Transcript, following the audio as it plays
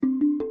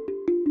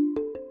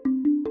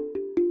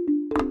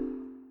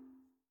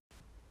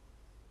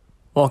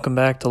Welcome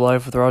back to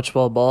Life with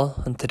Archibald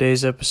Ball. On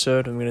today's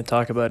episode, I'm going to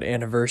talk about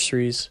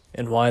anniversaries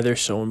and why they're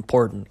so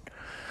important.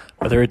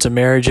 Whether it's a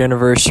marriage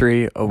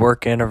anniversary, a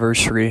work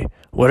anniversary,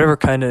 whatever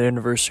kind of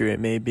anniversary it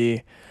may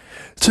be,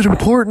 it's an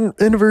important.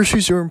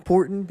 Anniversaries are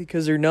important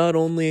because they're not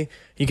only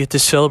you get to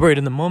celebrate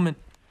in the moment,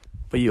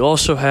 but you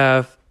also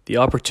have the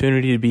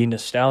opportunity to be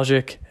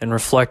nostalgic and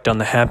reflect on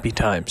the happy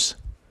times,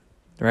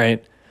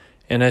 right?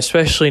 And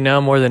especially now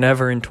more than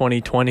ever in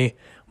 2020,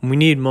 we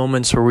need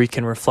moments where we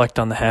can reflect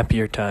on the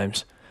happier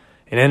times.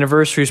 And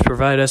anniversaries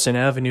provide us an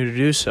avenue to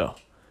do so.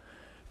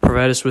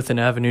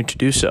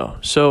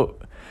 So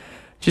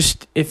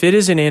just if it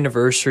is an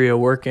anniversary, a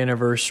work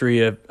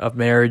anniversary, a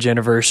marriage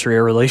anniversary,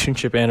 a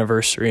relationship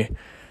anniversary,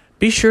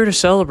 be sure to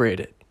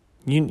celebrate it.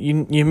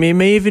 You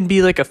may even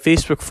be like a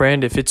Facebook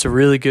friend. If it's a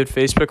really good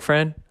Facebook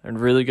friend, a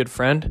really good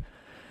friend,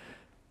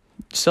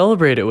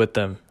 celebrate it with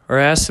them. Or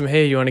ask them,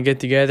 hey, you want to get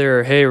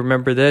together? Or hey,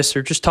 remember this?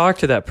 Or just talk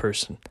to that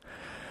person.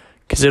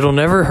 Because it'll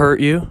never hurt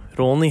you.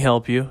 It'll only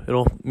help you.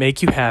 It'll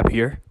make you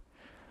happier.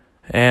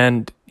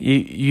 And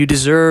you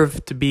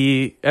deserve to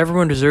be,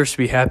 everyone deserves to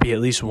be happy at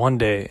least one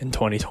day in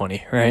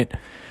 2020, right?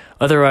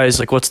 Otherwise,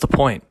 what's the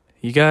point?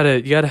 You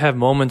gotta have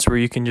moments where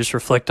you can just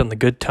reflect on the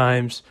good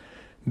times,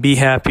 be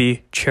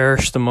happy,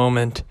 cherish the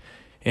moment,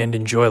 and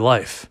enjoy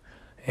life.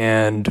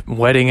 And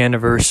wedding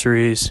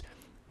anniversaries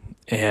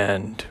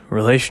and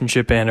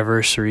relationship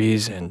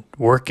anniversaries and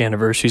work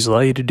anniversaries allow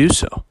you to do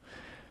so.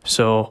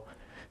 So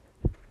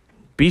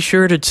be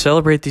sure to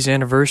celebrate these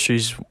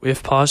anniversaries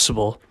if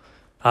possible.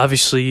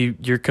 Obviously,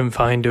 you're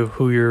confined to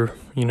who you're,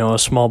 a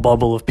small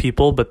bubble of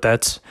people, but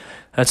that's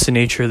the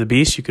nature of the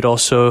beast. You could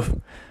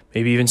also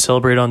maybe even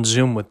celebrate on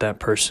Zoom with that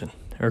person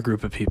or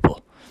group of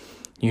people.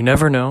 You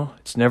never know.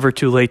 It's never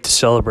too late to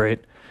celebrate,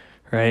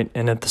 right?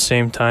 And at the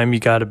same time,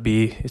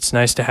 it's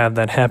nice to have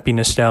that happy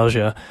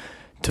nostalgia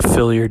to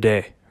fill your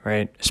day,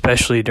 right?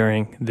 Especially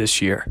during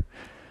this year.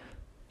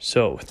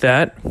 So with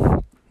that,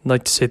 I'd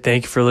like to say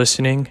thank you for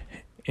listening.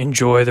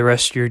 Enjoy the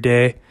rest of your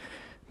day.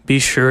 Be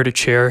sure to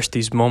cherish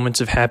these moments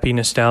of happy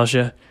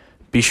nostalgia.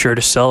 Be sure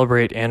to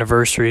celebrate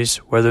anniversaries,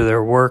 whether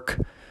they're work,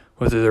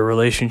 whether they're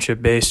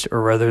relationship-based,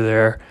 or whether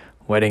they're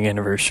wedding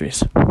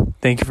anniversaries.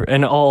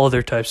 And all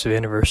other types of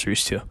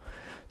anniversaries too.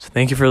 So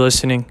thank you for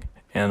listening,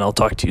 and I'll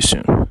talk to you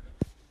soon.